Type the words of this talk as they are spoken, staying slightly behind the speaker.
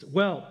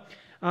Well,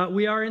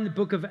 we are in the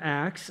book of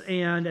Acts,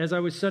 and as I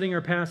was studying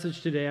our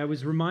passage today, I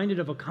was reminded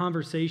of a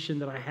conversation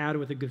that I had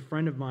with a good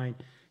friend of mine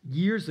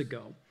years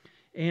ago.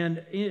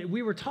 And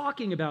we were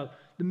talking about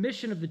the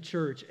mission of the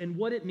church and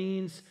what it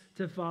means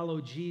to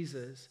follow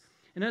Jesus.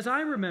 And as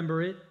I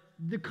remember it,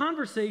 the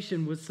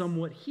conversation was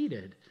somewhat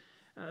heated.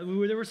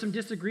 There were some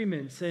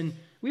disagreements, and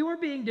we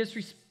weren't being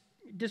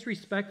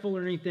disrespectful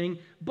or anything,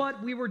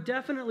 but we were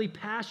definitely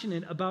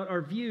passionate about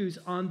our views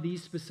on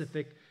these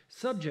specific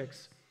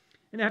subjects.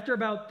 And after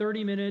about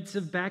 30 minutes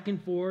of back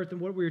and forth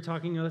and what we were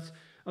talking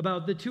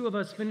about, the two of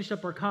us finished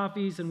up our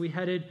coffees and we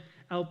headed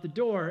out the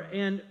door.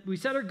 And we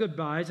said our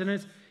goodbyes. And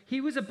as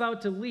he was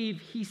about to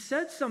leave, he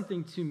said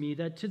something to me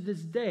that to this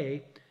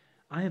day,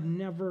 I have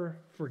never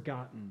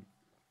forgotten.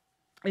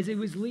 As he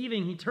was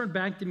leaving, he turned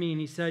back to me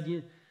and he said,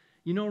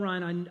 you know,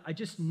 Ryan, I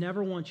just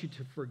never want you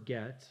to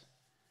forget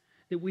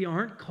that we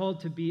aren't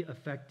called to be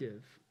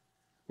effective.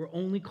 We're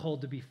only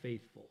called to be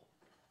faithful.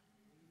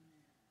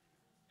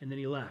 And then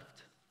he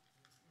left.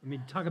 I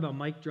mean, talk about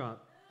mic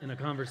drop in a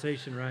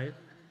conversation, right?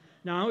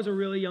 Now, I was a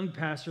really young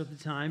pastor at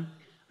the time.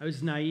 I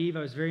was naive.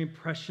 I was very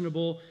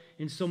impressionable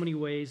in so many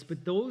ways.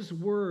 But those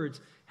words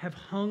have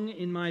hung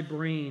in my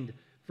brain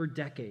for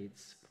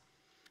decades.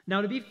 Now,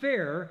 to be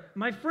fair,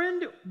 my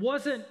friend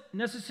wasn't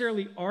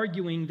necessarily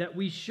arguing that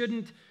we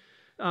shouldn't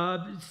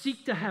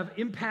seek to have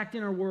impact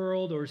in our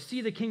world or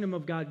see the kingdom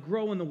of God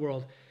grow in the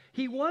world.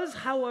 He was,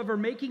 however,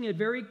 making it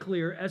very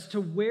clear as to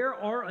where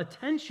our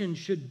attention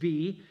should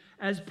be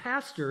as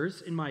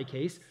pastors, in my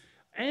case,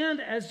 and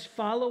as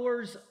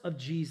followers of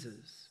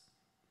Jesus.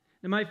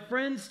 Now, my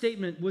friend's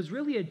statement was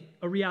really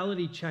a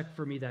reality check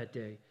for me that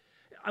day.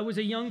 I was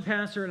a young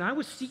pastor, and I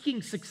was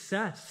seeking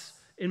success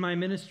in my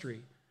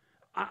ministry.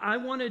 I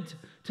wanted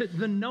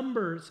the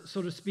numbers,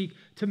 so to speak,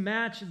 to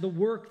match the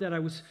work that I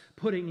was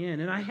putting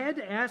in. And I had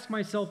to ask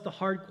myself the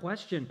hard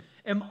question,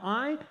 am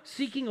I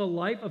seeking a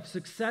life of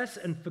success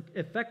and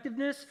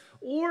effectiveness,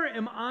 or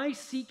am I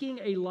seeking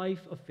a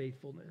life of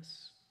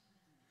faithfulness?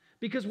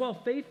 Because while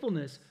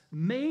faithfulness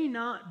may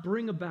not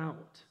bring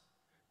about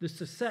the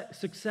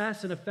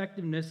success and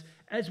effectiveness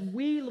as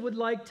we would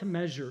like to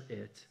measure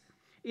it,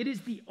 it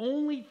is the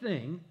only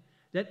thing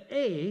that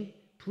A,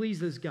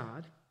 pleases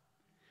God,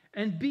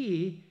 and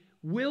B,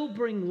 will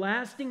bring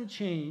lasting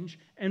change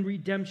and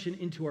redemption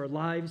into our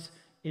lives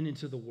and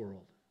into the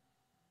world.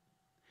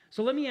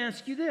 So let me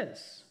ask you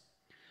this.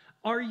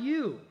 Are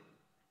you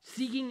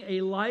seeking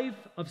a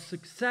life of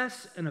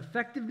success and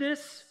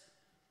effectiveness,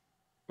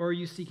 or are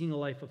you seeking a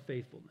life of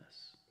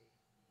faithfulness?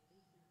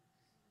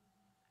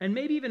 And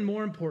maybe even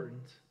more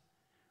important,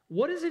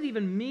 what does it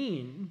even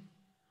mean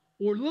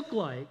or look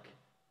like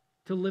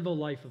to live a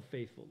life of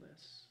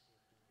faithfulness?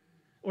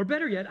 Or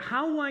better yet,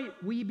 how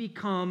might we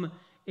become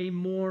a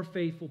more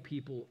faithful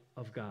people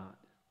of God?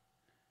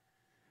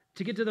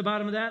 To get to the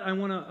bottom of that, I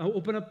want to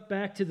open up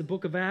back to the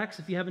book of Acts.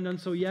 If you haven't done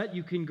so yet,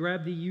 you can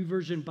grab the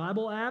YouVersion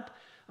Bible app.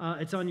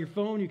 It's on your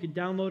phone. You can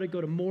download it,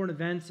 go to More and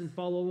Events, and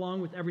follow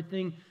along with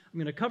everything I'm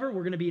going to cover.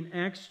 We're going to be in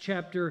Acts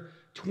chapter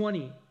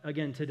 20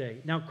 again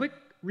today. Now, quick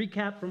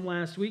recap from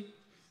last week.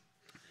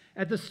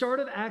 At the start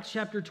of Acts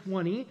chapter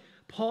 20,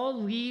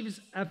 Paul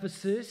leaves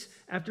Ephesus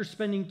after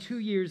spending 2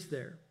 years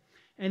there.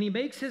 And he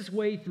makes his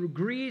way through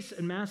Greece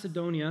and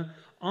Macedonia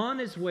on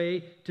his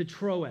way to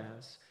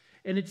Troas.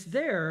 And it's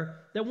there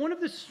that one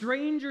of the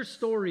stranger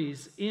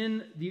stories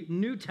in the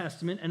New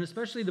Testament, and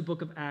especially the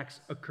book of Acts,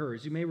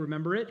 occurs. You may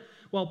remember it.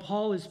 While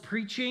Paul is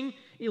preaching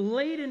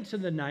late into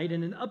the night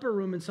in an upper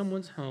room in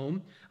someone's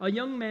home, a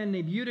young man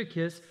named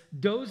Eutychus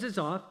dozes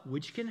off,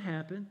 which can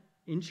happen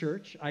in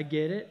church. I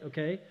get it,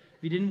 okay?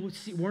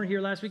 If you weren't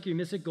here last week, you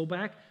missed it, go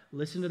back,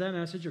 listen to that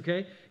message,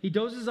 okay? He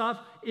dozes off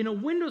in a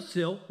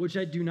windowsill, which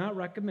I do not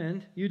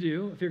recommend you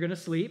do if you're going to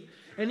sleep,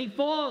 and he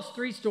falls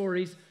 3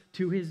 stories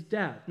to his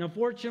death. Now,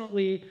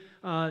 fortunately,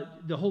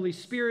 the Holy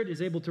Spirit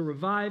is able to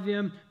revive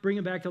him, bring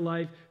him back to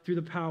life through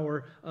the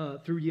power,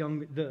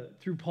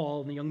 through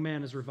Paul, and the young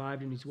man is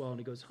revived and he's well and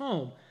he goes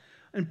home.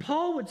 And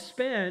Paul would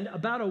spend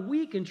about a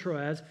week in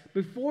Troas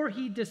before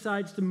he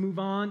decides to move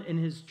on in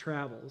his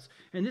travels.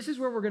 And this is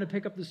where we're going to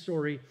pick up the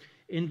story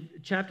in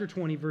chapter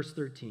 20, verse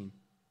 13.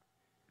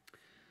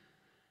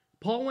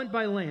 Paul went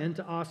by land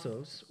to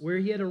Assos, where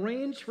he had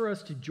arranged for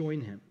us to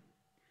join him.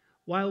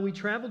 While we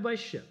traveled by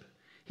ship,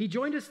 he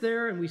joined us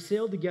there, and we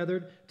sailed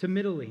together to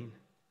Mytilene.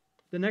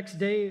 The next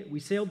day, we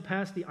sailed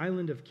past the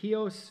island of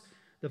Chios.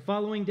 The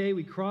following day,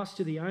 we crossed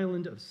to the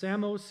island of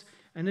Samos,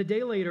 and a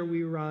day later,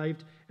 we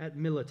arrived at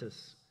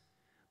Miletus.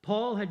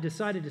 Paul had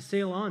decided to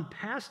sail on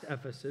past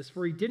Ephesus,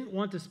 for he didn't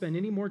want to spend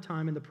any more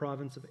time in the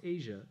province of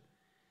Asia.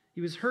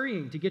 He was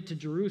hurrying to get to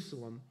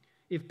Jerusalem,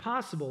 if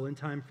possible, in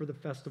time for the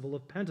festival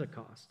of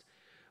Pentecost.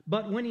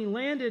 But when he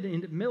landed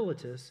in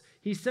Miletus,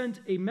 he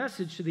sent a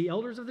message to the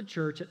elders of the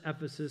church at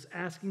Ephesus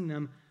asking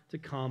them to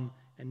come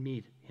and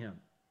meet him.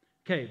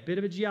 Okay, bit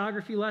of a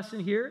geography lesson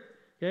here.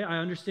 Okay, I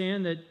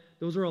understand that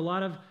those are a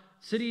lot of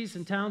cities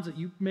and towns that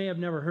you may have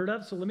never heard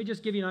of. So let me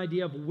just give you an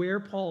idea of where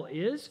Paul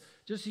is,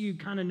 just so you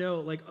kind of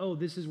know, like, oh,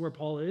 this is where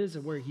Paul is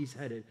and where he's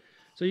headed.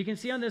 So you can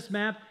see on this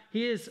map,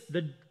 he is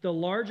the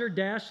larger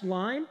dashed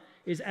line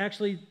is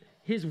actually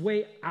his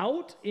way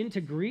out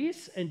into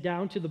Greece and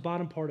down to the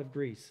bottom part of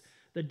Greece.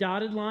 The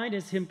dotted line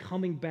is him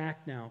coming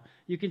back now.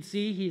 You can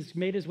see he's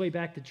made his way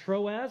back to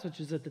Troas, which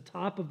is at the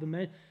top of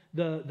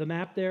the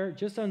map there,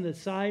 just on the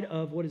side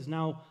of what is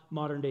now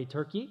modern-day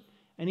Turkey.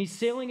 And he's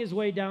sailing his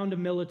way down to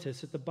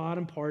Miletus at the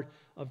bottom part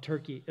of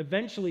Turkey.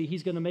 Eventually,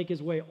 he's going to make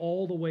his way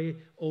all the way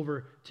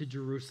over to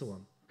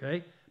Jerusalem,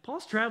 okay?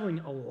 Paul's traveling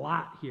a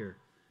lot here.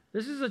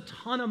 This is a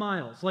ton of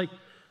miles. Like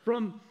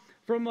from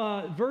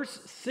verse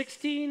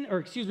 16, or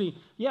excuse me,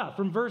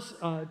 from verse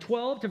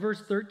 12 to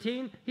verse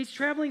 13, he's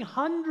traveling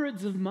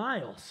hundreds of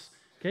miles,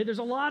 okay? There's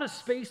a lot of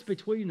space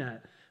between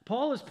that.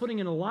 Paul is putting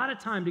in a lot of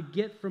time to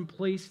get from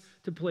place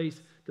to place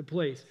to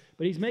place.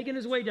 But he's making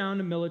his way down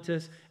to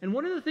Miletus. And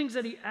one of the things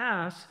that he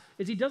asks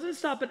is he doesn't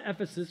stop at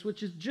Ephesus,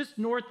 which is just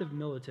north of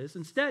Miletus.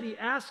 Instead, he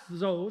asks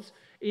those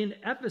in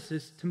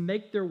Ephesus to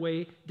make their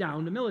way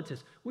down to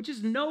Miletus, which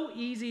is no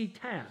easy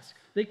task.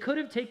 They could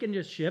have taken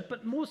a ship,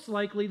 but most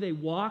likely they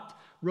walked,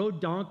 rode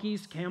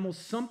donkeys, camels,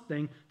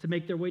 something to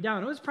make their way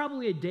down. It was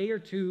probably a day or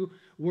two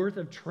worth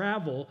of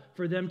travel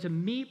for them to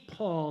meet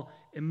Paul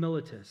in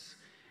Miletus.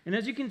 And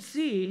as you can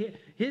see,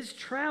 his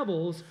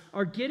travels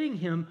are getting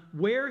him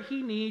where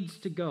he needs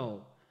to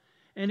go.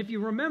 And if you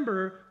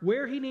remember,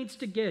 where he needs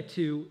to get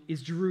to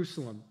is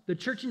Jerusalem. The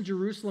church in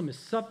Jerusalem is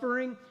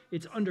suffering.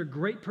 It's under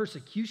great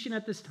persecution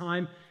at this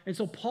time. And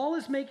so Paul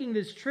is making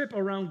this trip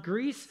around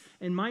Greece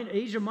and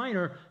Asia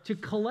Minor to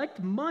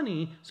collect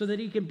money so that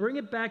he can bring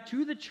it back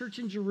to the church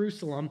in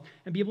Jerusalem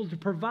and be able to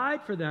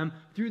provide for them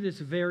through this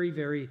very,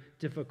 very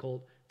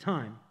difficult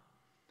time.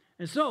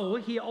 And so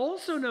he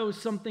also knows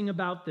something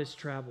about this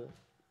travel.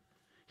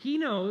 He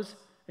knows,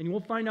 and we'll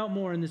find out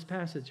more in this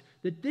passage,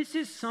 that this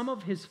is some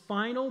of his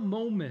final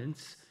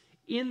moments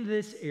in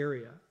this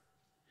area.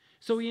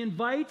 So he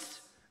invites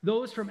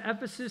those from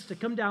Ephesus to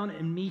come down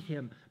and meet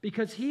him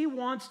because he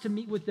wants to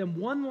meet with them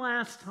one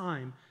last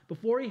time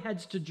before he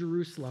heads to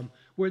Jerusalem,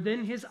 where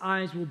then his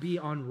eyes will be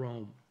on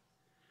Rome.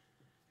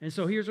 And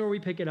so here's where we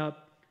pick it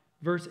up,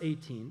 verse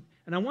 18.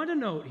 And I want to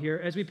note here,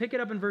 as we pick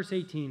it up in verse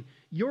 18,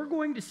 you're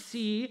going to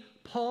see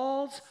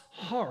Paul's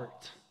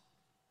heart,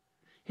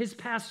 his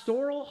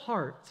pastoral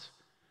heart,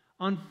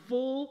 on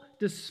full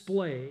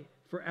display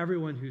for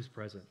everyone who's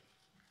present.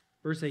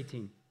 Verse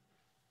 18.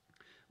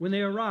 When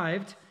they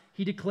arrived,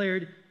 he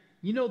declared,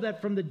 "You know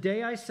that from the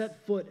day I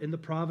set foot in the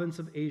province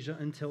of Asia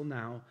until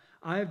now,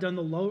 I have done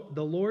the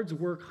Lord's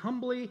work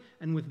humbly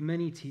and with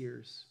many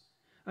tears.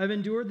 I have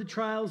endured the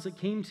trials that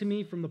came to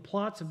me from the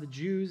plots of the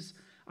Jews.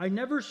 I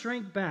never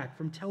shrank back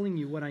from telling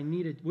you what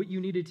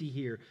you needed to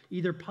hear,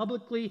 either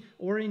publicly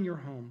or in your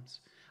homes.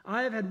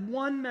 I have had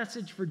one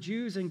message for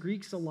Jews and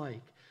Greeks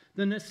alike,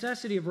 the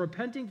necessity of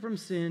repenting from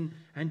sin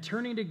and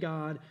turning to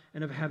God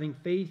and of having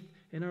faith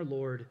in our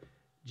Lord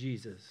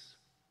Jesus."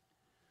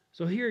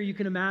 So here you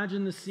can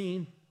imagine the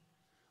scene.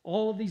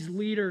 All of these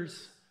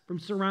leaders from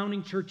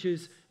surrounding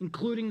churches,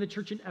 including the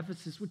church in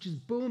Ephesus, which is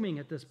booming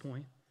at this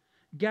point,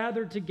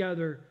 gathered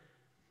together,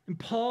 and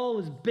Paul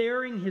is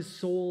bearing his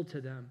soul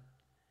to them.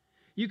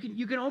 You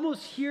can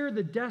almost hear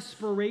the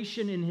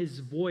desperation in his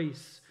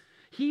voice.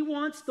 He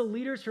wants the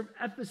leaders from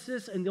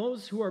Ephesus and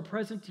those who are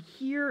present to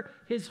hear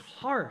his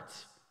heart.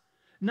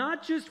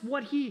 Not just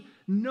what he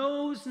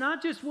knows,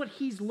 not just what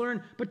he's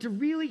learned, but to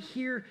really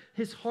hear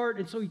his heart.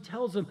 And so he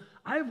tells them,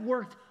 I've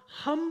worked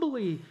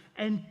humbly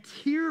and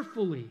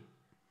tearfully.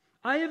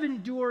 I have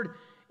endured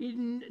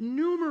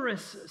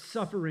numerous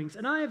sufferings,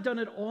 and I have done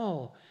it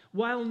all,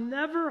 while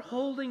never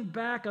holding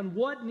back on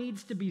what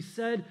needs to be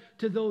said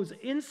to those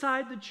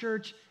inside the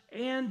church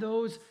and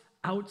those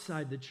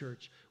outside the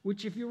church.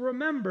 Which, if you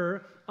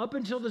remember, up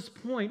until this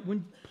point,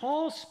 when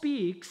Paul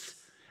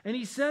speaks and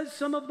he says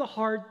some of the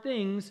hard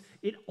things,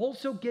 it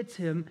also gets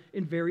him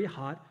in very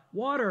hot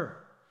water.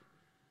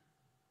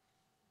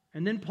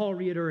 And then Paul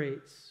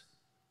reiterates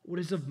what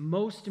is of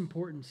most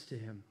importance to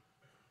him.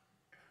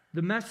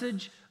 The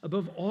message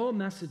above all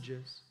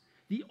messages,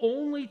 the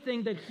only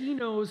thing that he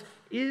knows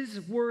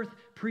is worth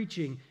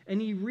preaching. And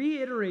he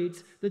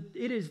reiterates that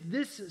it is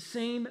this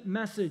same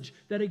message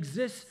that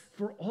exists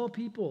for all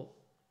people.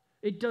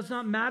 It does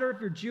not matter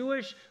if you're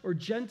Jewish or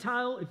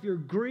Gentile, if you're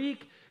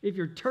Greek, if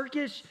you're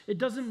Turkish, it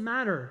doesn't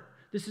matter.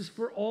 This is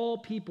for all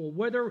people.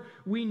 Whether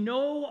we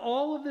know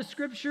all of the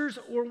scriptures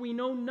or we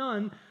know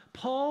none,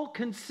 Paul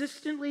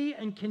consistently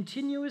and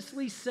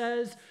continuously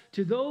says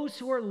to those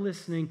who are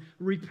listening,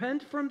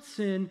 repent from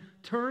sin,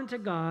 turn to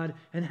God,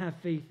 and have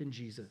faith in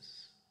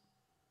Jesus.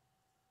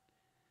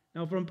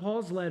 Now, from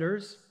Paul's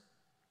letters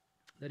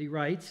that he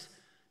writes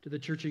to the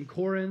church in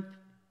Corinth,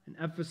 in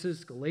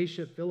Ephesus,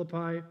 Galatia,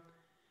 Philippi,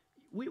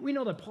 we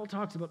know that Paul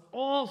talks about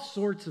all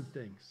sorts of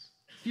things.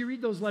 If you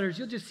read those letters,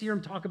 you'll just hear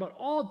him talk about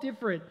all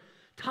different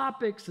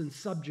topics and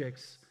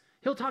subjects.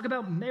 He'll talk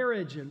about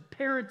marriage and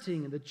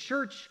parenting and the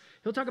church.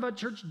 He'll talk about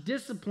church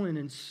discipline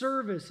and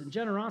service and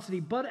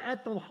generosity. But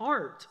at the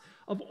heart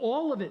of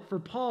all of it for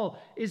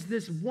Paul is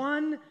this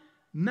one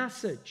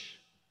message.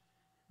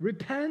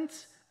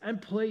 Repent and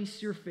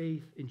place your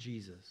faith in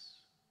Jesus.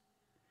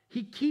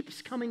 He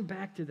keeps coming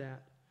back to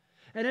that.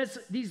 And as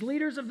these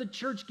leaders of the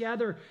church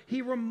gather,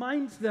 he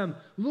reminds them,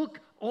 look,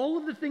 all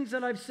of the things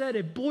that I've said,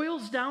 it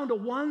boils down to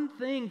one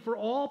thing for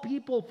all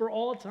people, for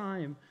all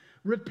time.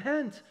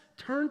 Repent,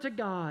 turn to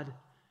God,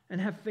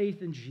 and have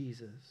faith in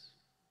Jesus.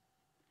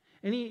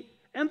 And he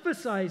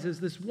emphasizes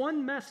this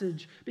one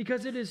message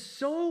because it is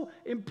so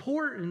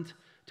important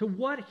to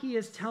what he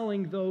is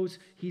telling those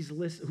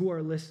who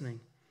are listening.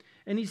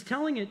 And he's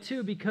telling it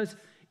too because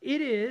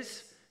it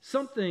is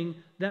something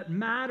that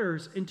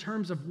matters in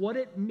terms of what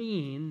it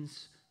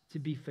means to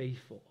be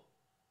faithful.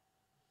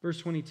 Verse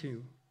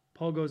 22,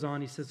 Paul goes on,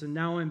 he says, and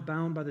now I'm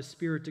bound by the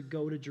Spirit to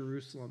go to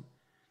Jerusalem.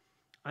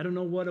 I don't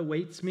know what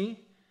awaits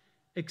me,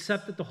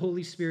 except that the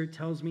Holy Spirit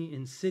tells me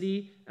in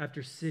city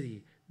after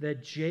city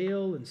that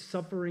jail and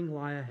suffering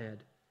lie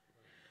ahead.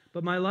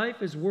 But my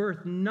life is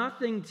worth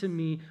nothing to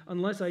me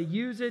unless I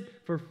use it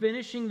for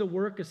finishing the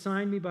work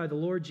assigned me by the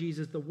Lord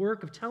Jesus, the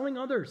work of telling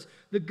others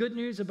the good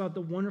news about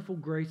the wonderful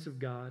grace of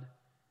God.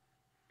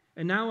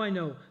 And now I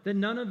know that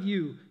none of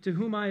you to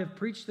whom I have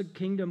preached the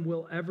kingdom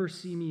will ever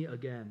see me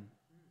again.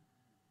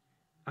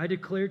 I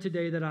declare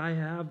today that I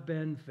have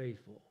been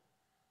faithful.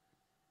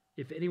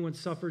 If anyone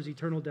suffers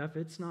eternal death,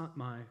 it's not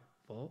my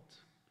fault,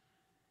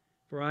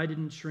 for I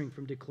didn't shrink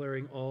from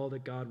declaring all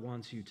that God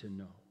wants you to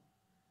know.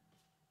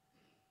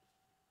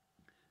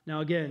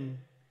 Now again,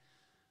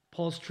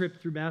 Paul's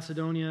trip through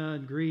Macedonia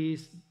and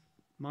Greece,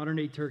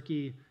 modern-day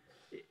Turkey,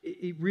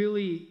 it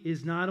really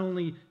is not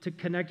only to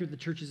connect with the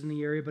churches in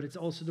the area, but it's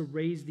also to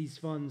raise these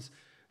funds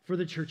for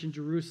the church in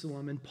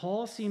Jerusalem. And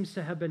Paul seems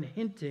to have been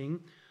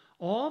hinting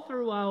all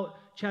throughout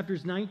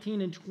chapters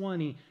 19 and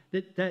 20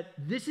 that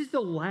this is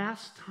the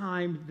last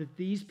time that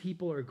these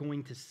people are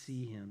going to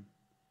see him.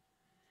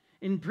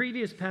 In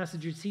previous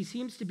passages, he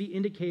seems to be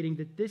indicating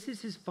that this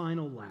is his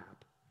final lap.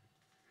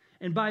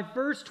 And by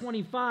verse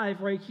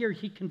 25, right here,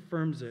 he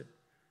confirms it.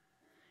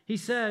 He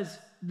says,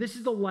 this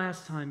is the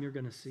last time you're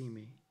going to see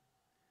me.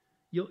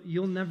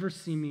 You'll never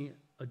see me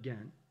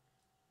again.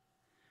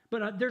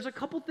 But there's a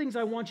couple things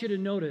I want you to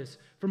notice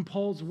from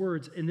Paul's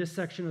words in this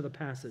section of the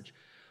passage.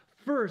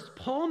 First,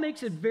 Paul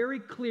makes it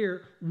very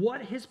clear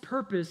what his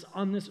purpose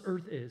on this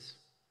earth is.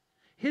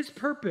 His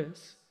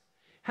purpose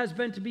has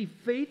been to be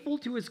faithful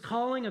to his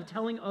calling of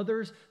telling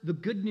others the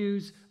good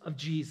news of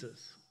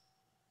Jesus.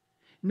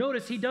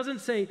 Notice he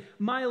doesn't say,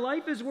 my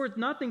life is worth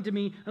nothing to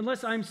me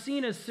unless I'm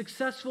seen as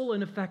successful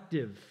and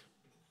effective.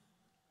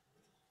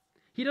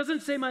 He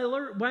doesn't say, my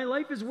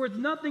life is worth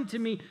nothing to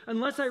me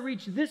unless I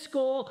reach this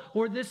goal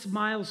or this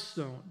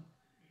milestone.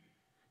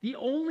 The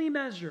only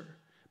measure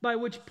by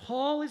which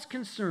Paul is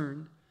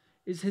concerned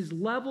is his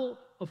level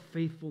of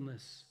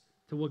faithfulness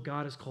to what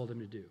God has called him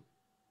to do.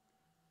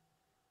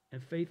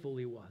 And faithful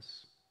he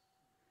was.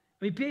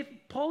 I mean,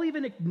 Paul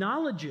even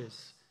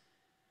acknowledges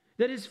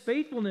that his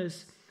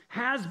faithfulness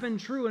has been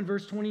true in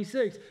verse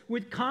 26.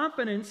 With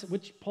confidence,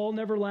 which Paul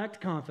never lacked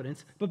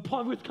confidence, but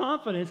with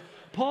confidence,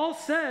 Paul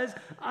says,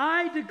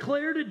 I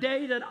declare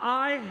today that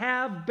I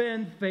have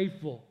been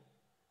faithful.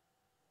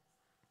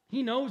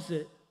 He knows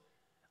it.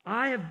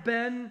 I have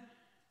been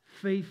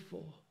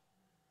faithful.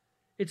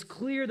 It's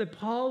clear that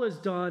Paul has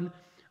done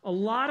a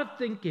lot of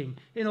thinking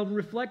and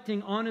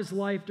reflecting on his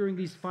life during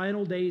these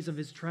final days of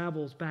his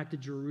travels back to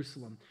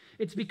Jerusalem.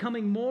 It's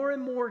becoming more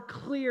and more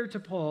clear to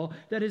Paul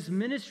that his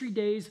ministry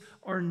days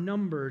are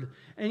numbered,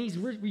 and he's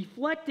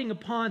reflecting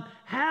upon,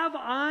 have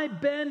I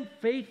been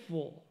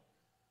faithful?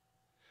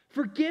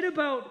 Forget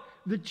about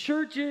the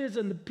churches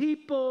and the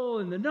people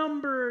and the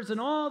numbers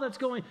and all that's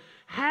going.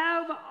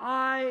 Have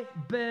I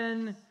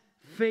been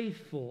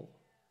faithful?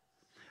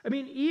 I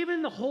mean,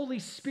 even the Holy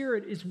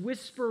Spirit is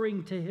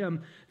whispering to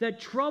him that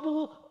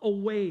trouble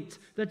awaits,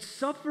 that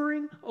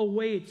suffering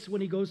awaits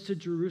when he goes to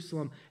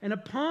Jerusalem. And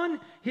upon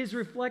his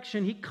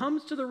reflection, he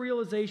comes to the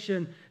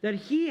realization that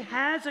he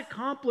has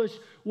accomplished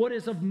what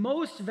is of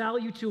most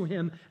value to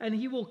him, and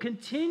he will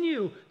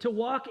continue to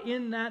walk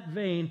in that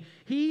vein.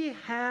 He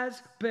has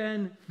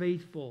been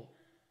faithful.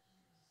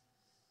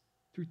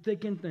 Through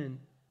thick and thin,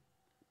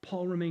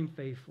 Paul remained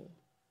faithful.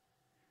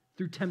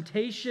 Through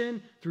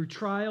temptation, through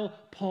trial,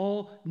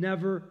 Paul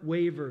never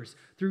wavers.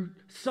 Through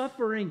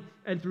suffering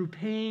and through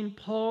pain,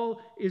 Paul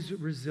is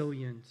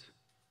resilient.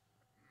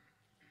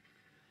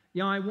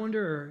 You know, I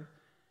wonder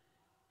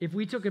if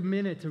we took a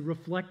minute to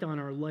reflect on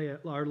our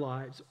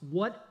lives,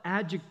 what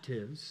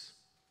adjectives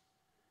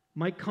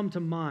might come to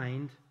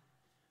mind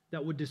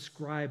that would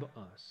describe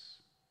us?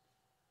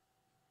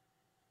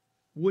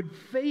 Would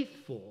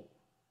faithful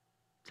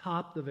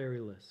top the very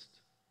list?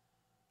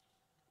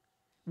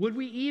 Would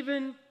we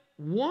even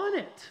want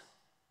it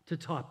to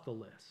top the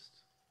list?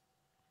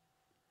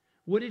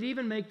 Would it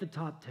even make the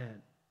top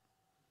 10?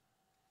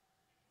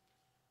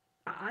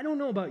 I don't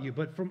know about you,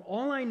 but from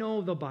all I know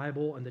of the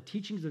Bible and the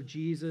teachings of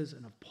Jesus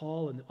and of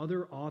Paul and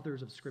other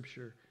authors of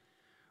Scripture,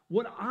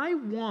 what I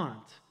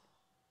want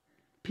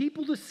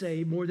people to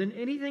say more than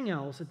anything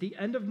else at the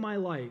end of my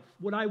life,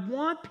 what I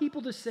want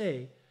people to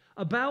say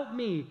about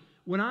me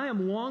when I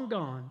am long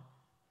gone,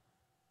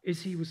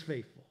 is he was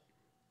faithful.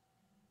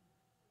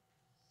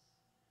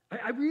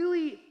 I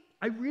really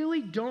I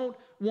really don't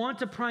want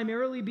to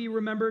primarily be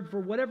remembered for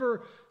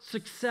whatever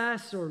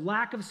success or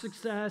lack of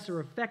success or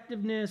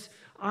effectiveness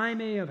I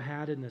may have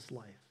had in this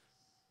life.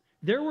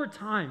 There were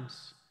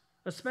times,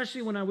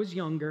 especially when I was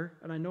younger,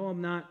 and I know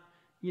I'm not,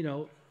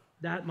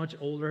 that much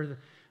older,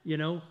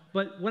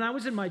 but when I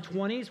was in my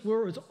 20s,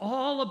 where it was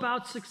all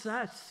about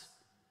success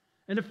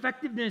and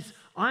effectiveness,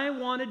 I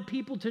wanted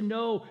people to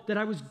know that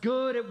I was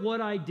good at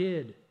what I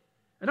did.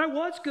 And I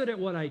was good at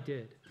what I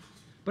did.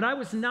 But I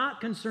was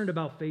not concerned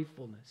about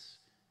faithfulness.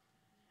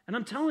 And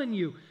I'm telling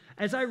you,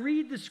 as I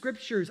read the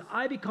scriptures,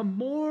 I become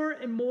more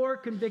and more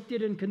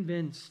convicted and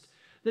convinced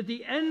that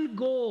the end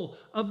goal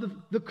of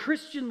the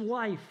Christian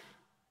life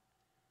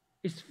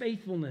is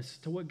faithfulness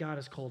to what God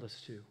has called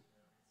us to.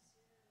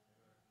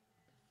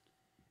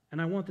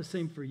 And I want the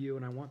same for you,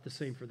 and I want the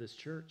same for this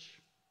church.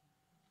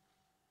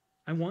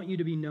 I want you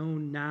to be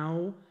known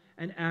now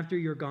and after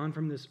you're gone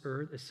from this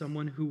earth as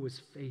someone who was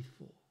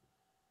faithful.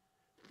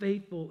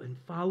 Faithful in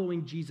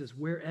following Jesus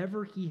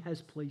wherever he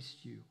has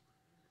placed you.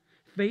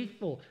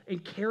 Faithful in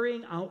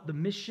carrying out the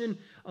mission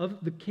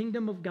of the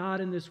kingdom of God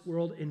in this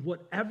world in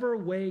whatever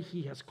way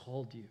he has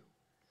called you.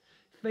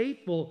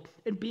 Faithful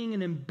in being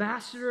an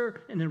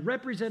ambassador and a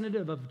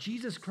representative of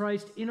Jesus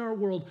Christ in our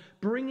world,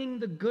 bringing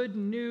the good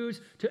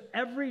news to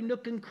every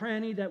nook and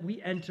cranny that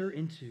we enter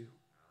into.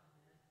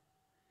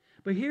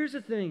 But here's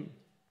the thing.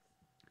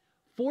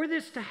 For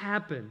this to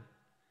happen,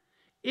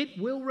 it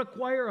will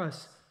require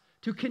us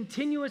to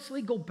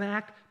continuously go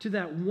back to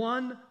that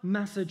one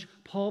message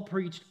Paul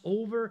preached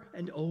over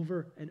and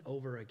over and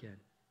over again.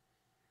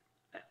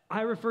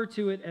 I refer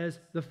to it as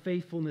the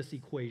faithfulness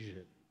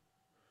equation.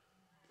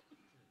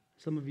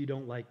 Some of you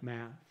don't like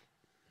math.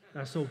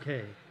 That's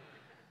okay.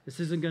 This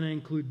isn't going to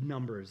include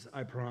numbers,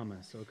 I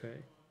promise,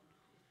 okay?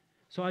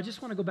 So I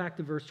just want to go back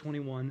to verse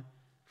 21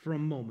 for a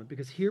moment,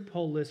 because here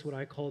Paul lists what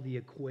I call the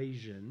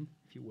equation,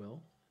 if you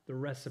will, the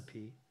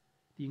recipe,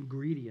 the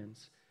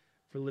ingredients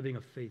for living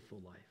a faithful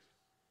life.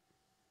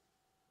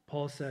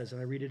 Paul says, and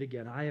I read it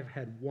again, I have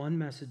had one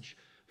message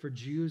for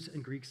Jews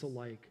and Greeks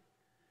alike,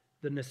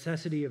 the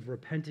necessity of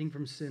repenting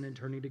from sin and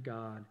turning to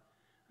God,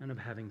 and of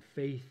having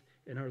faith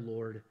in our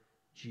Lord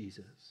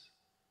Jesus.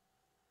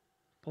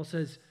 Paul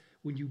says,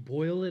 when you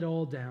boil it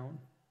all down,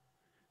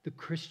 the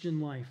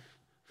Christian life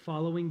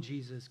following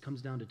Jesus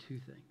comes down to two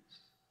things.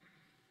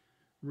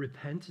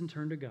 Repent and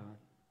turn to God,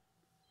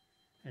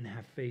 and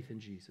have faith in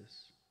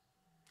Jesus.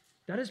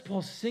 That is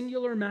Paul's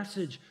singular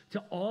message to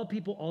all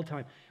people, all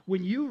time.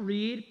 When you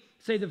read,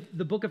 say,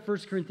 the book of 1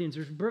 Corinthians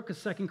or the book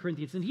of 2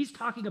 Corinthians, and he's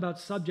talking about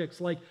subjects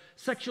like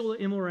sexual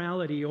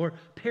immorality or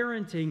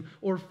parenting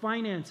or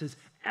finances,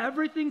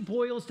 everything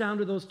boils down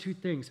to those two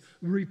things.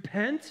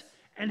 Repent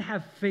and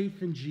have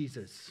faith in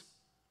Jesus.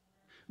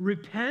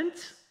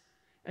 Repent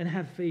and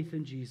have faith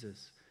in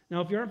Jesus.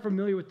 Now, if you aren't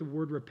familiar with the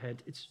word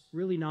repent, it's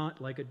really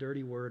not like a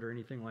dirty word or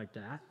anything like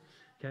that,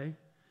 okay?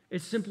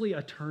 It's simply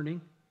a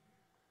turning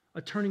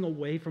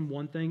away from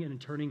one thing and a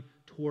turning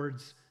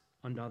towards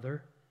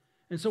another.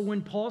 And so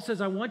when Paul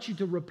says, I want you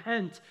to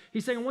repent,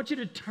 he's saying, I want you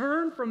to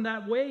turn from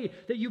that way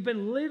that you've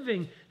been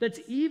living that's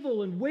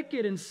evil and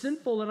wicked and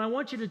sinful, and I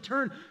want you to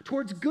turn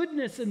towards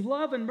goodness and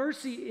love and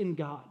mercy in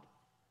God.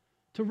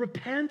 To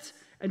repent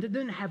and to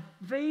then have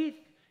faith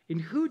in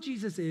who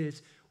Jesus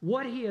is,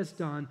 what he has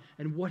done,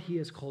 and what he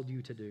has called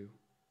you to do.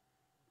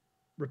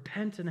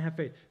 Repent and have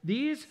faith.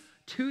 These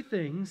two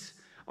things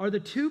are the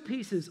two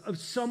pieces of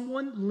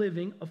someone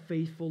living a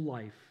faithful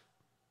life.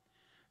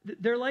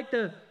 They're like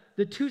the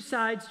two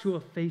sides to a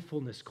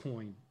faithfulness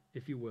coin,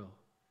 if you will.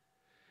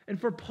 And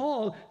for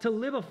Paul, to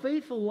live a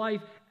faithful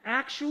life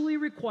actually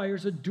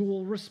requires a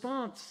dual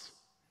response.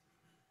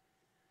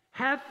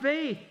 Have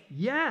faith,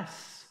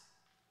 yes,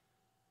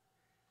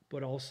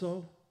 but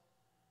also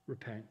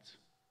repent.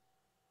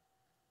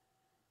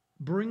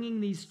 Bringing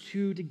these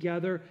two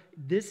together,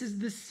 this is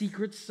the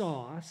secret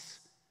sauce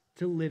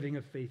to living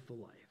a faithful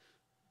life.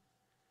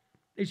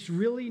 It's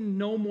really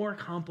no more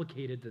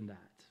complicated than that.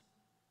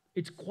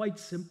 It's quite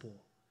simple.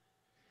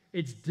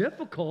 It's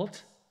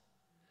difficult,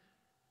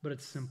 but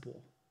it's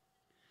simple.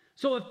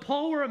 So if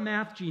Paul were a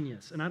math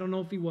genius, and I don't know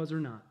if he was or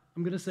not,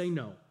 I'm going to say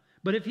no,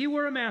 but if he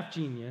were a math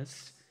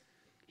genius,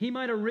 he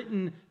might have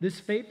written this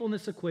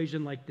faithfulness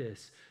equation like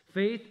this: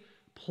 faith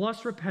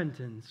plus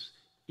repentance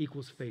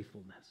equals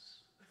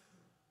faithfulness.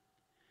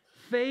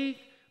 Faith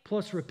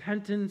plus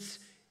repentance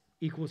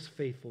equals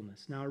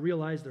faithfulness. Now, I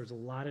realize there's a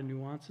lot of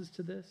nuances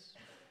to this,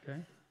 okay?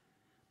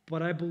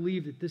 But I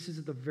believe that this is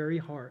at the very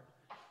heart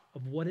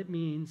of what it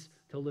means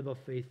to live a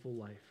faithful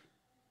life.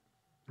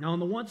 Now, on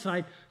the one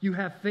side, you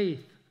have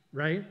faith,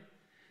 right?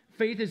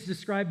 Faith is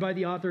described by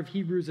the author of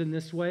Hebrews in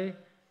this way.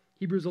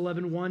 Hebrews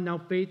 11:1, now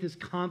faith is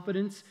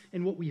confidence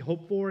in what we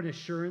hope for and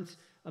assurance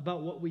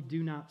about what we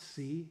do not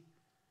see.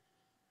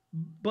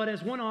 But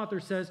as one author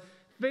says,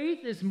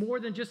 faith is more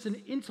than just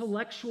an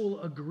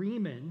intellectual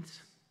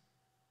agreement.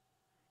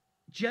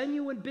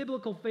 Genuine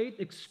biblical faith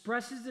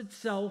expresses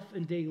itself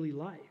in daily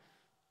life.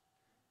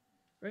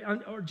 Right?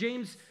 Or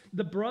James,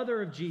 the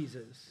brother of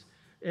Jesus,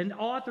 an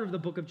author of the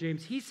book of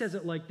James, he says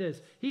it like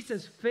this. He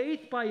says,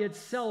 faith by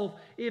itself,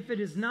 if it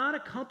is not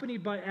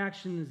accompanied by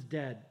action, is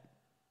dead.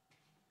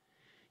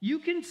 You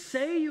can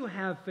say you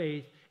have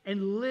faith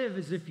and live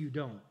as if you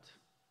don't.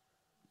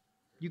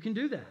 You can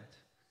do that.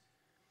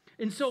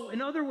 And so,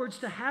 in other words,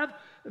 to have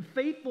a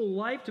faithful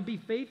life, to be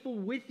faithful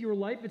with your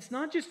life, it's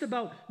not just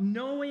about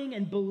knowing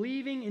and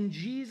believing in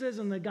Jesus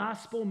and the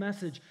gospel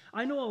message.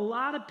 I know a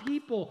lot of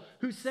people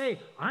who say,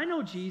 I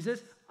know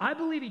Jesus, I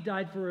believe he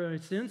died for our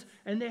sins,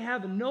 and they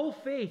have no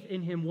faith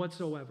in him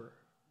whatsoever.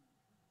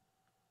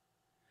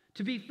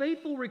 To be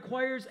faithful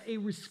requires a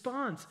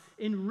response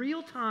in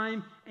real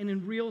time and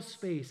in real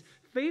space.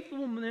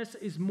 Faithfulness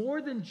is more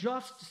than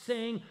just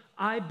saying,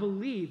 I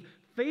believe.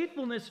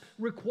 Faithfulness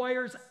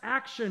requires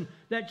action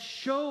that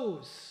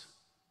shows,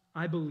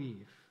 I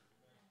believe.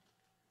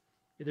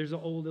 There's an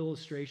old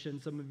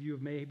illustration. Some of you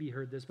have maybe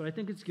heard this, but I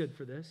think it's good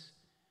for this.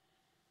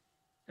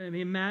 I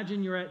mean,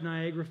 imagine you're at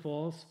Niagara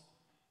Falls,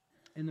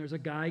 and there's a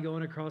guy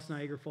going across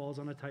Niagara Falls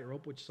on a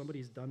tightrope, which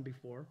somebody's done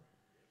before.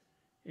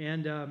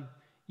 And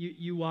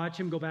you watch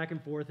him go back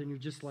and forth, and you're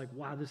just like,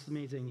 wow, this is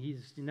amazing.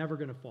 He's never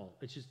going to fall.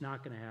 It's just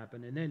not going to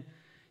happen. And then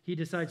he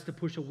decides to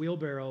push a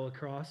wheelbarrow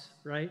across,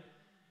 right?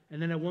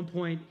 And then at one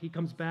point, he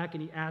comes back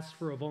and he asks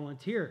for a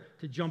volunteer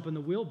to jump in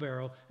the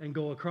wheelbarrow and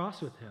go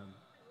across with him.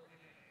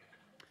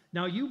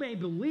 Now, you may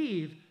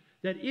believe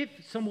that if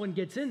someone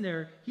gets in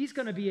there, he's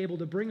going to be able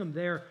to bring him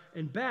there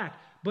and back,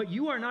 but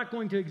you are not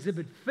going to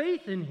exhibit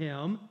faith in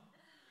him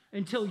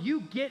until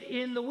you get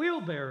in the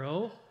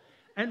wheelbarrow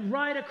and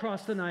ride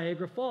across the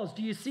Niagara Falls.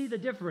 Do you see the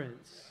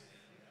difference?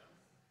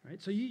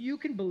 Right? So you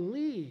can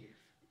believe,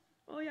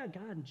 oh yeah,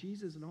 God and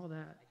Jesus and all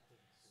that,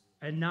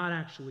 and not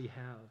actually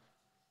have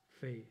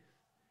faith.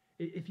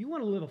 If you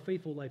want to live a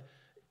faithful life,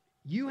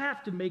 you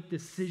have to make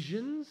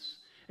decisions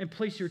and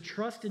place your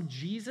trust in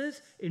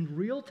Jesus in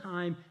real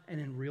time and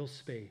in real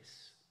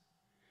space.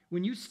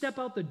 When you step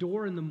out the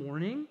door in the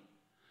morning,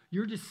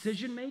 your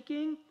decision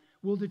making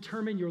will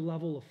determine your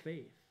level of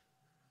faith.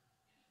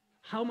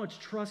 How much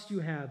trust you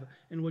have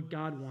in what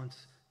God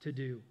wants to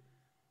do.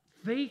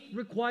 Faith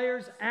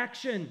requires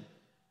action.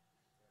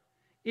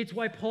 It's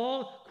why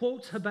Paul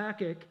quotes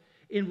Habakkuk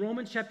in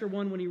Romans chapter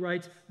 1 when he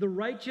writes, the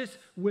righteous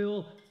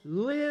will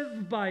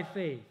live by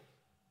faith.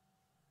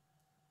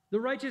 The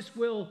righteous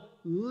will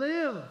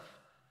live,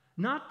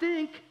 not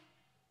think.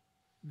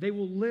 They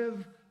will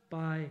live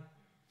by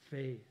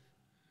faith.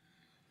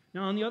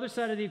 Now, on the other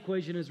side of the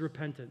equation is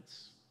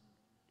repentance.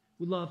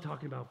 We love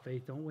talking about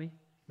faith, don't we?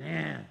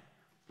 Man,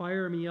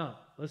 fire me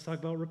up. Let's talk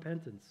about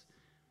repentance.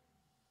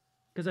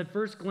 Because at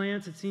first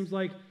glance, it seems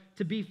like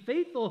to be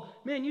faithful,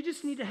 man, you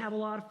just need to have a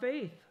lot of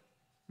faith,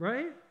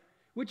 right?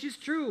 Which is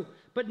true,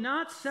 but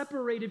not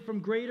separated from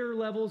greater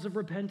levels of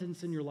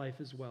repentance in your life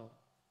as well.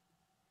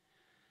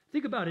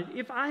 Think about it.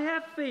 If I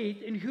have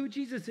faith in who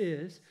Jesus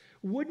is,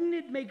 wouldn't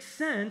it make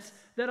sense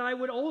that I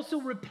would also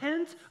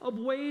repent of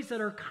ways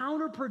that are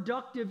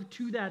counterproductive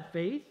to that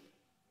faith?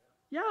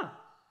 Yeah.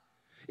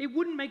 It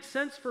wouldn't make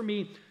sense for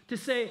me to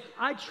say,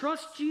 I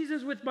trust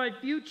Jesus with my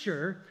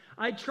future.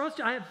 I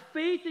have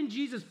faith in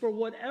Jesus for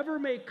whatever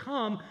may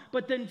come,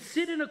 but then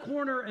sit in a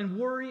corner and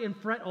worry and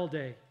fret all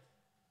day.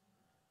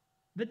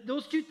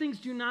 Those two things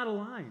do not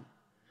align.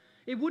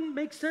 It wouldn't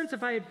make sense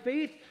if I had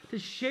faith to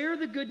share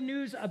the good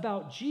news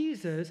about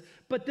Jesus,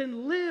 but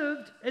then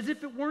lived as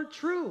if it weren't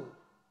true.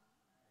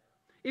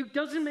 It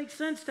doesn't make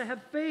sense to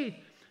have faith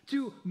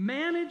to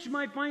manage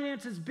my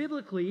finances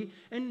biblically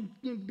and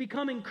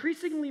become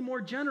increasingly more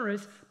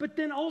generous, but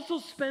then also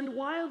spend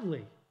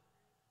wildly.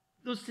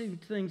 Those two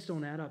things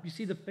don't add up. You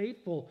see, the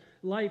faithful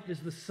life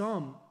is the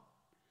sum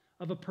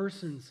of a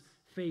person's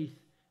faith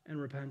and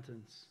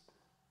repentance.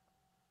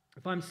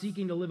 If I'm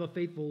seeking to live a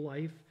faithful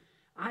life,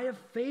 I have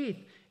faith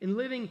in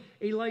living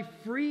a life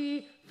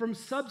free from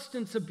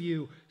substance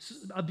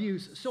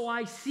abuse. So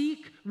I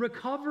seek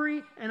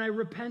recovery and I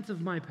repent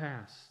of my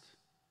past.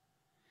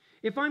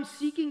 If I'm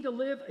seeking to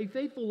live a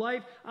faithful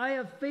life, I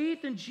have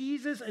faith in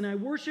Jesus and I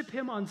worship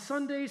him on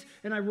Sundays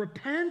and I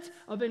repent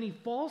of any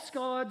false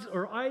gods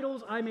or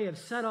idols I may have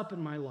set up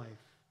in my life.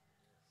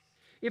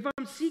 If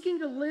I'm seeking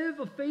to live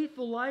a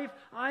faithful life,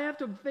 I have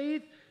to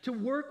faith to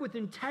work with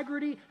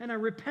integrity, and I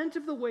repent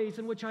of the ways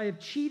in which I have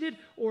cheated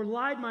or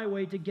lied my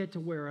way to get to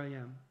where I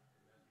am.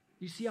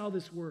 You see how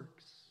this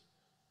works?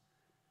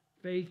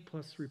 Faith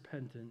plus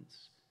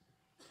repentance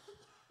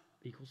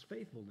equals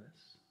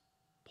faithfulness.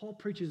 Paul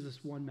preaches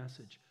this one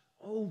message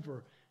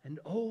over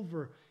and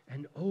over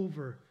and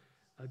over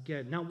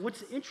again. Now,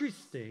 what's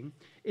interesting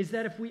is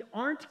that if we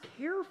aren't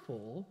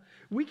careful,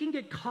 we can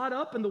get caught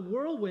up in the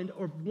whirlwind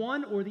of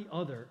one or the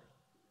other.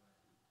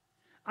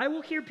 I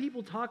will hear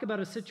people talk about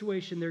a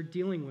situation they're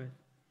dealing with,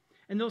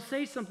 and they'll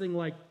say something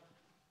like,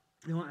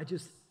 I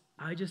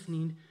just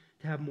need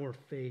to have more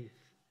faith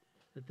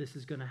that this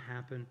is going to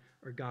happen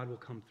or God will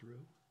come through.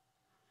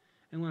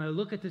 And when I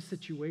look at this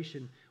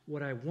situation,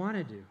 what I want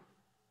to do,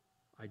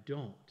 I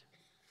don't.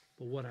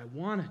 But what I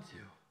want to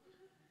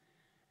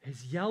do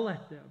is yell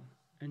at them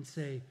and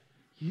say,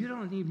 you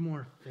don't need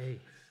more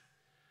faith.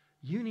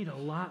 You need a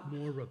lot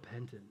more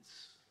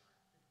repentance.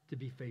 to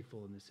be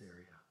faithful in this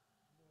area,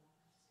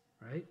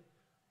 right?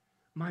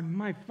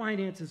 My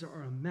finances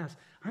are a mess.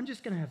 I'm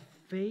just going to have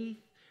faith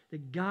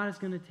that God is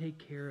going to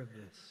take care of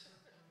this.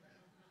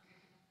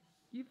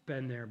 You've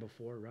been there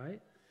before, right?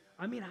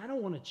 I mean, I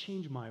don't want to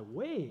change my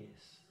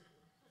ways.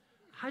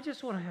 I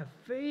just want to have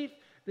faith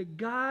that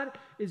God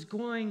is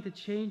going to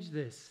change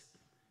this.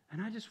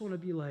 And I just want to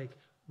be like,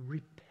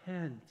 repent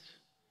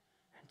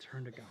and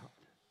turn to God.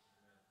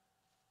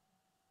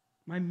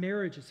 My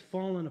marriage has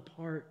fallen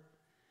apart.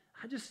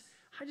 I just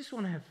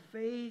want to have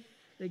faith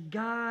that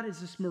God is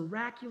just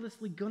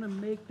miraculously going to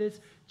make this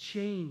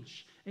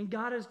change. And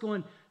God is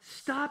going,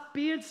 stop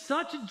being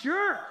such a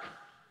jerk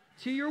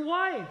to your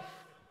wife.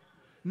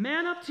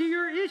 Man up to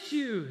your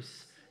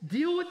issues.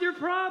 Deal with your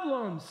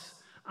problems.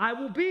 I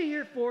will be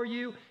here for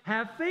you.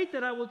 Have faith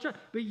that I will try.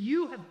 But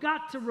you have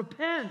got to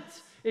repent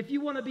if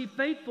you want to be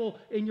faithful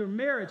in your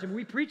marriage. And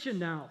we preaching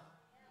now.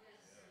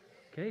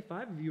 Okay,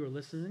 5 of you are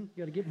listening.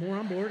 You got to get more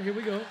on board. Here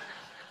we go.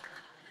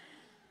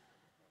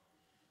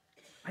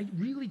 I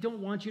really don't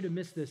want you to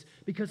miss this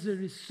because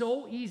it is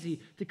so easy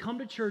to come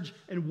to church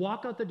and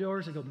walk out the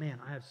doors and go, man,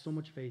 I have so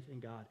much faith in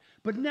God,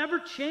 but never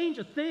change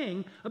a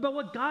thing about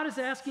what God is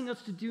asking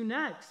us to do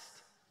next.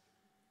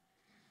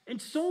 And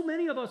so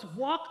many of us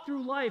walk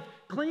through life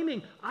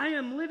claiming, I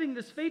am living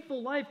this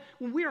faithful life,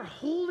 when we are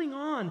holding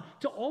on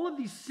to all of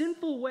these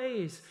sinful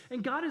ways.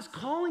 And God is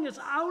calling us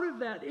out of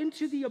that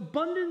into the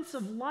abundance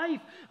of life,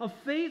 a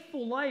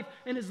faithful life.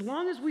 And as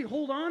long as we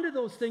hold on to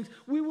those things,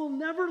 we will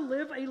never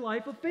live a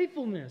life of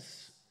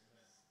faithfulness.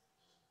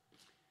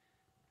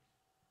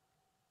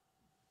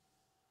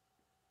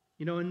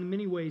 You know, in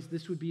many ways,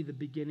 this would be the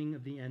beginning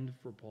of the end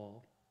for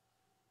Paul.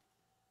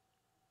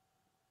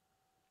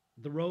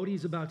 The road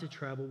he's about to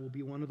travel will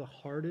be one of the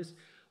hardest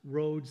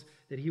roads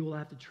that he will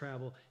have to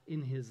travel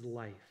in his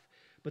life.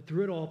 But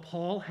through it all,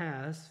 Paul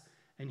has,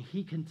 and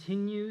he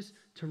continues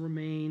to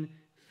remain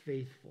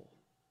faithful,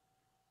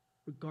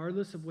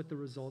 regardless of what the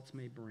results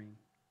may bring.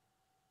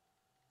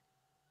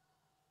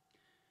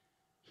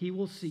 He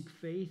will seek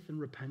faith and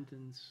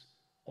repentance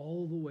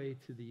all the way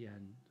to the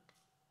end.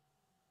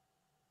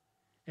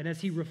 And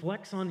as he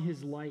reflects on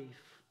his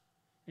life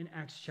in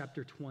Acts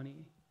chapter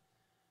 20,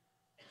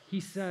 he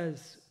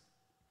says,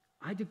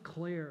 I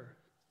declare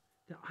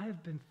that I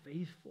have been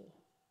faithful,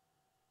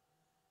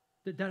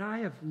 that I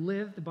have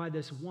lived by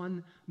this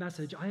one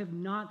message. I have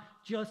not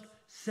just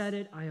said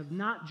it. I have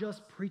not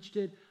just preached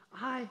it.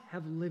 I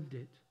have lived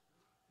it.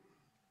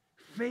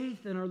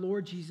 Faith in our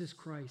Lord Jesus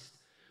Christ,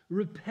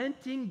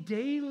 repenting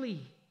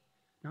daily,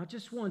 not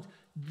just once,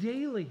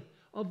 daily,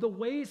 of the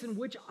ways in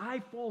which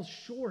I fall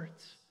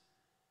short,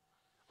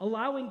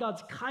 allowing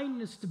God's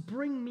kindness to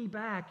bring me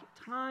back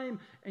time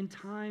and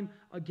time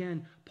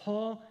again.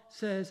 Paul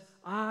says,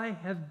 I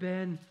have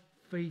been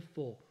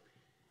faithful.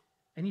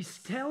 And he's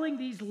telling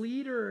these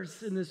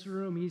leaders in this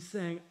room, he's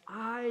saying,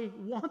 I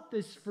want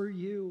this for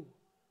you.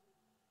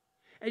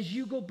 As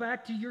you go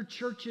back to your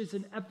churches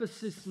in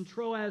Ephesus and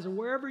Troas or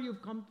wherever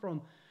you've come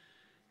from,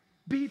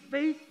 be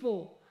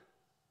faithful.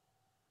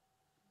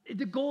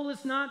 The goal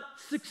is not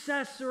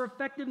success or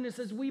effectiveness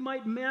as we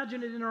might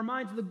imagine it in our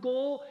minds. The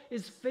goal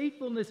is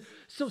faithfulness.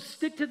 So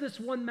stick to this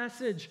one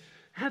message.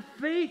 Have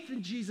faith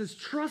in Jesus.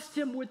 Trust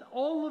him with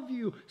all of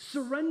you.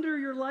 Surrender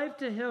your life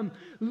to him.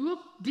 Look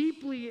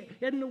deeply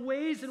in the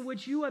ways in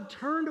which you have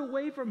turned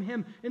away from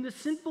him, in the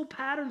sinful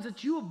patterns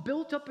that you have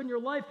built up in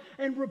your life,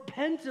 and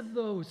repent of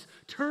those.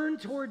 Turn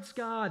towards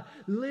God.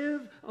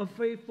 Live a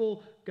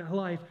faithful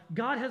life.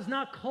 God has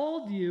not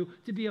called you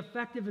to be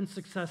effective and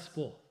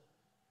successful.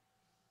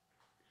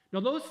 Now,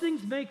 those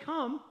things may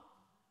come,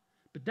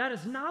 but that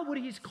is not what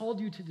he's called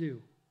you to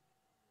do.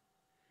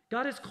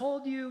 God has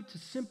called you to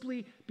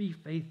simply be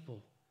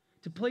faithful,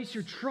 to place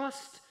your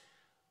trust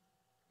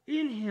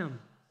in him,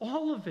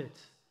 all of it,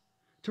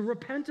 to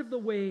repent of the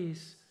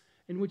ways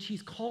in which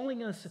he's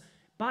calling us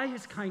by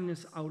his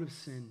kindness out of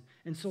sin.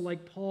 And so,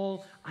 like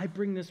Paul, I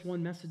bring this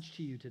one message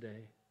to you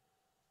today.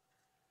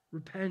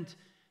 Repent,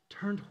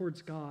 turn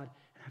towards God,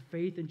 and have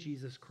faith in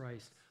Jesus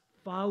Christ.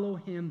 Follow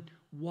him,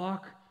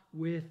 walk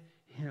with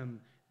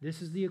him.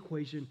 This is the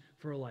equation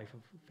for a life of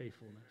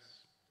faithfulness.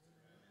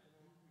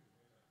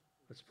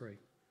 Let's pray.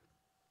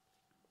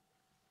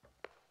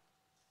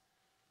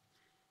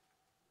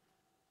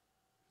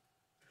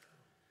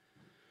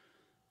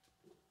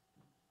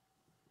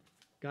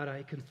 God,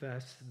 I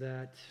confess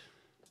that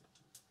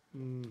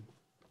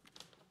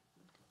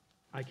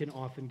I can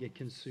often get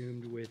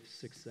consumed with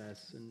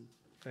success and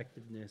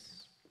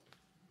effectiveness.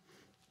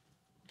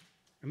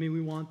 I mean,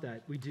 we want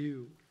that. We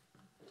do.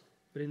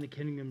 But in the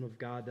kingdom of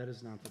God, that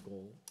is not the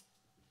goal.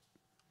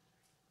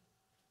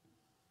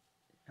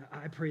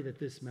 I pray that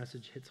this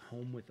message hits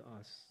home with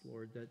us,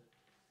 Lord, that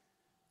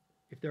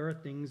if there are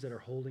things that are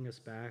holding us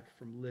back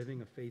from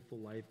living a faithful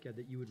life, God,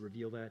 that you would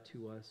reveal that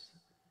to us,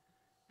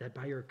 that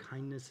by your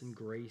kindness and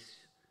grace,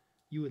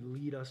 you would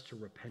lead us to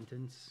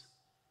repentance.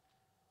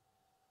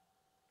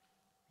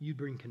 You'd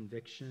bring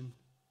conviction.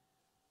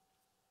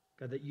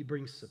 God, that you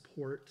bring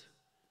support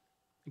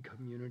and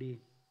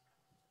community.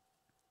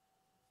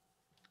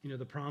 You know,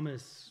 the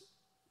promise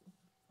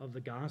of the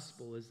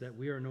gospel is that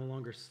we are no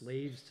longer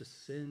slaves to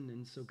sin.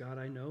 And so, God,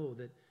 I know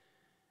that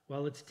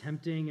while it's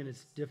tempting and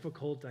it's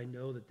difficult, I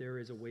know that there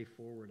is a way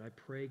forward. I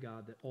pray,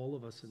 God, that all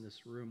of us in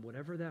this room,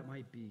 whatever that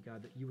might be,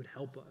 God, that you would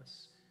help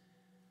us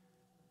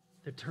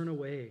to turn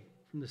away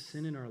from the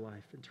sin in our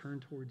life and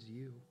turn towards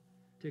you,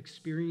 to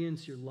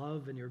experience your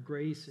love and your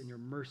grace and your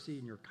mercy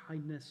and your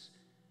kindness,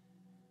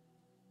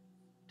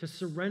 to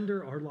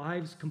surrender our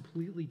lives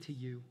completely to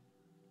you,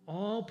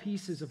 all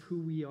pieces of who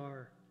we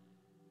are,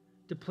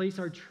 to place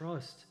our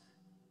trust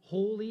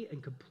wholly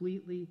and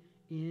completely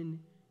in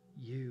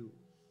you.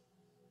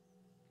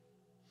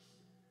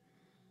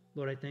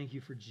 Lord, I thank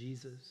you for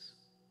Jesus,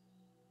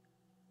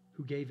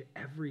 who gave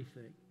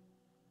everything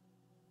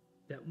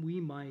that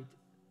we might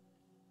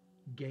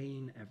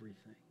gain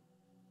everything.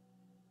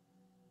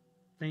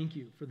 Thank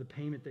you for the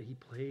payment that he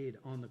paid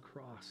on the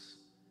cross,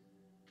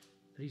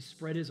 that he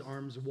spread his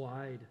arms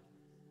wide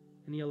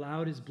and he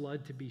allowed his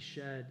blood to be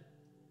shed,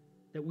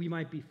 that we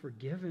might be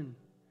forgiven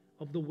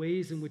of the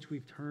ways in which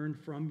we've turned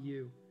from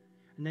you,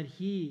 and that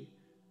he,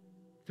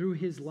 through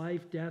his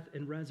life, death,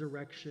 and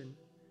resurrection,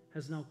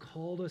 has now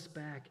called us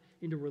back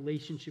into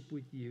relationship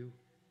with you.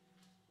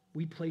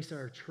 We place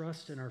our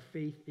trust and our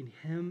faith in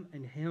him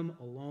and him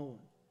alone,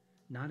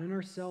 not in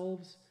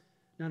ourselves,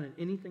 not in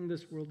anything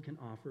this world can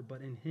offer,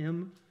 but in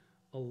him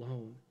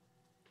alone.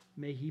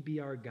 May he be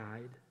our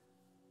guide.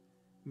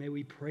 May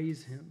we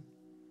praise him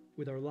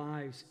with our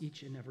lives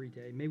each and every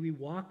day. May we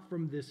walk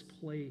from this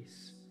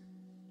place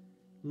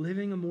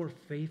living a more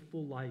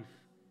faithful life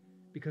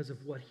because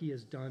of what he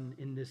has done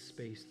in this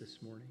space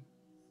this morning.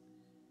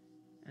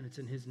 And it's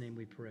in his name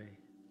we pray.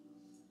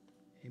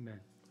 Amen.